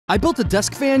I built a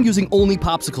desk fan using only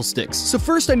popsicle sticks. So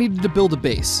first I needed to build a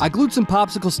base. I glued some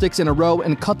popsicle sticks in a row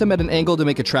and cut them at an angle to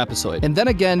make a trapezoid, and then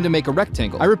again to make a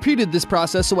rectangle. I repeated this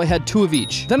process so I had 2 of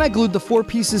each. Then I glued the 4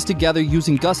 pieces together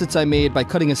using gussets I made by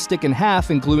cutting a stick in half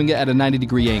and gluing it at a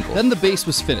 90-degree angle. Then the base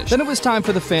was finished. Then it was time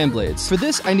for the fan blades. For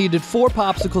this I needed 4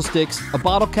 popsicle sticks, a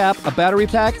bottle cap, a battery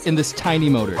pack, and this tiny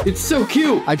motor. It's so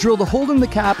cute! I drilled a hole in the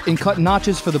cap and cut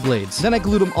notches for the blades. Then I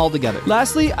glued them all together.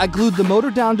 Lastly, I glued the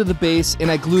motor down to the base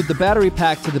and I glued the battery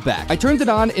pack to the back. I turned it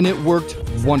on and it worked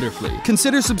wonderfully.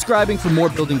 Consider subscribing for more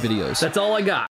building videos. That's all I got.